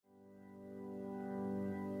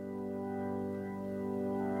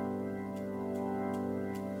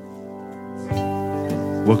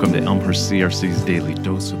Welcome to Elmhurst CRC's Daily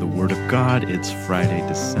Dose of the Word of God. It's Friday,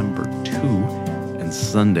 December 2, and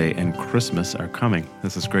Sunday and Christmas are coming.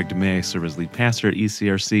 This is Greg DeMay. I serve as lead pastor at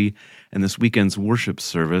ECRC, and this weekend's worship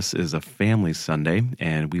service is a family Sunday,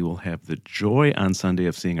 and we will have the joy on Sunday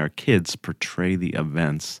of seeing our kids portray the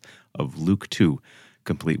events of Luke 2,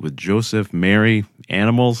 complete with Joseph, Mary,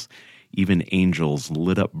 animals, even angels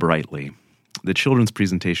lit up brightly. The children's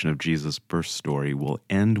presentation of Jesus' birth story will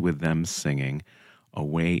end with them singing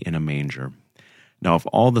Away in a Manger. Now, of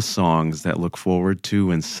all the songs that look forward to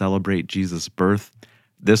and celebrate Jesus' birth,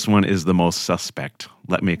 this one is the most suspect.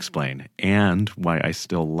 Let me explain, and why I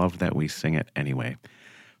still love that we sing it anyway.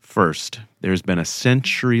 First, there's been a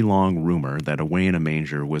century-long rumor that Away in a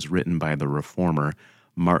Manger was written by the reformer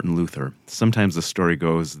Martin Luther. Sometimes the story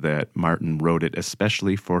goes that Martin wrote it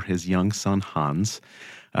especially for his young son Hans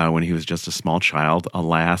when he was just a small child.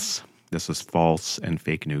 Alas, this is false and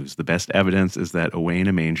fake news. The best evidence is that Away in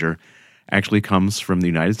a Manger actually comes from the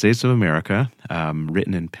United States of America,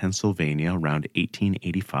 written in Pennsylvania around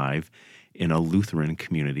 1885 in a Lutheran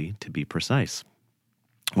community, to be precise.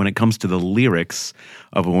 When it comes to the lyrics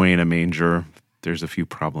of Away in a Manger, there's a few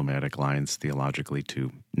problematic lines theologically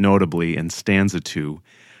too. Notably, in stanza 2,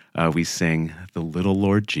 we sing, "The little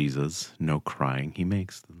Lord Jesus, no crying he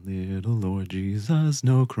makes. The little Lord Jesus,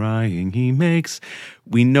 no crying he makes."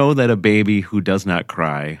 We know that a baby who does not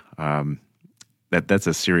cry, that's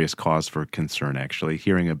a serious cause for concern, actually.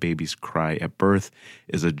 Hearing a baby's cry at birth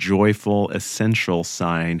is a joyful, essential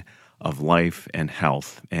sign of life and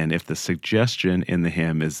health. And if the suggestion in the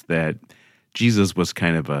hymn is that Jesus was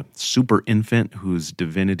kind of a super infant whose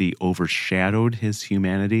divinity overshadowed his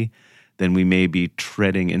humanity, then we may be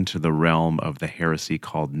treading into the realm of the heresy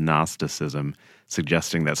called Gnosticism,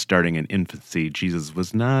 suggesting that starting in infancy, Jesus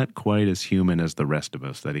was not quite as human as the rest of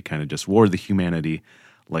us, that he kind of just wore the humanity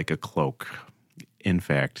like a cloak. In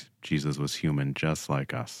fact, Jesus was human just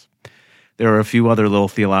like us. There are a few other little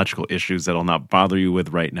theological issues that I'll not bother you with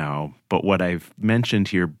right now, but what I've mentioned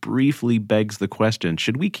here briefly begs the question,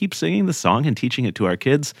 should we keep singing the song and teaching it to our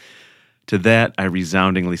kids? To that, I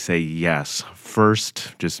resoundingly say yes.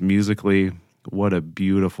 First, just musically, what a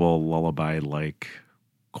beautiful lullaby-like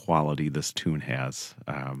quality this tune has.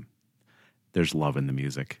 There's love in the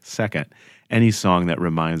music. Second, any song that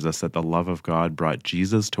reminds us that the love of God brought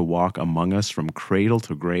Jesus to walk among us from cradle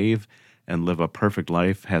to grave and live a perfect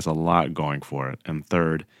life has a lot going for it. And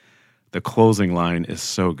third, the closing line is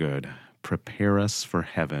so good. Prepare us for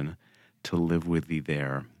heaven to live with thee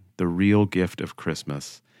there. The real gift of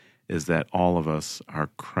Christmas is that all of us are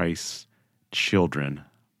Christ's children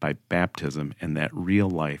by baptism, and that real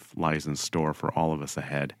life lies in store for all of us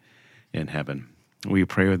ahead in heaven. Will you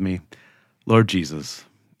pray with me? Lord Jesus,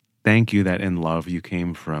 thank you that in love you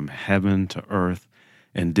came from heaven to earth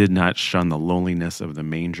and did not shun the loneliness of the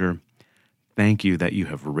manger. Thank you that you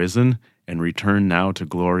have risen and returned now to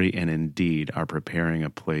glory and indeed are preparing a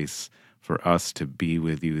place for us to be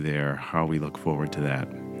with you there. How we look forward to that.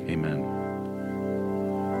 Amen.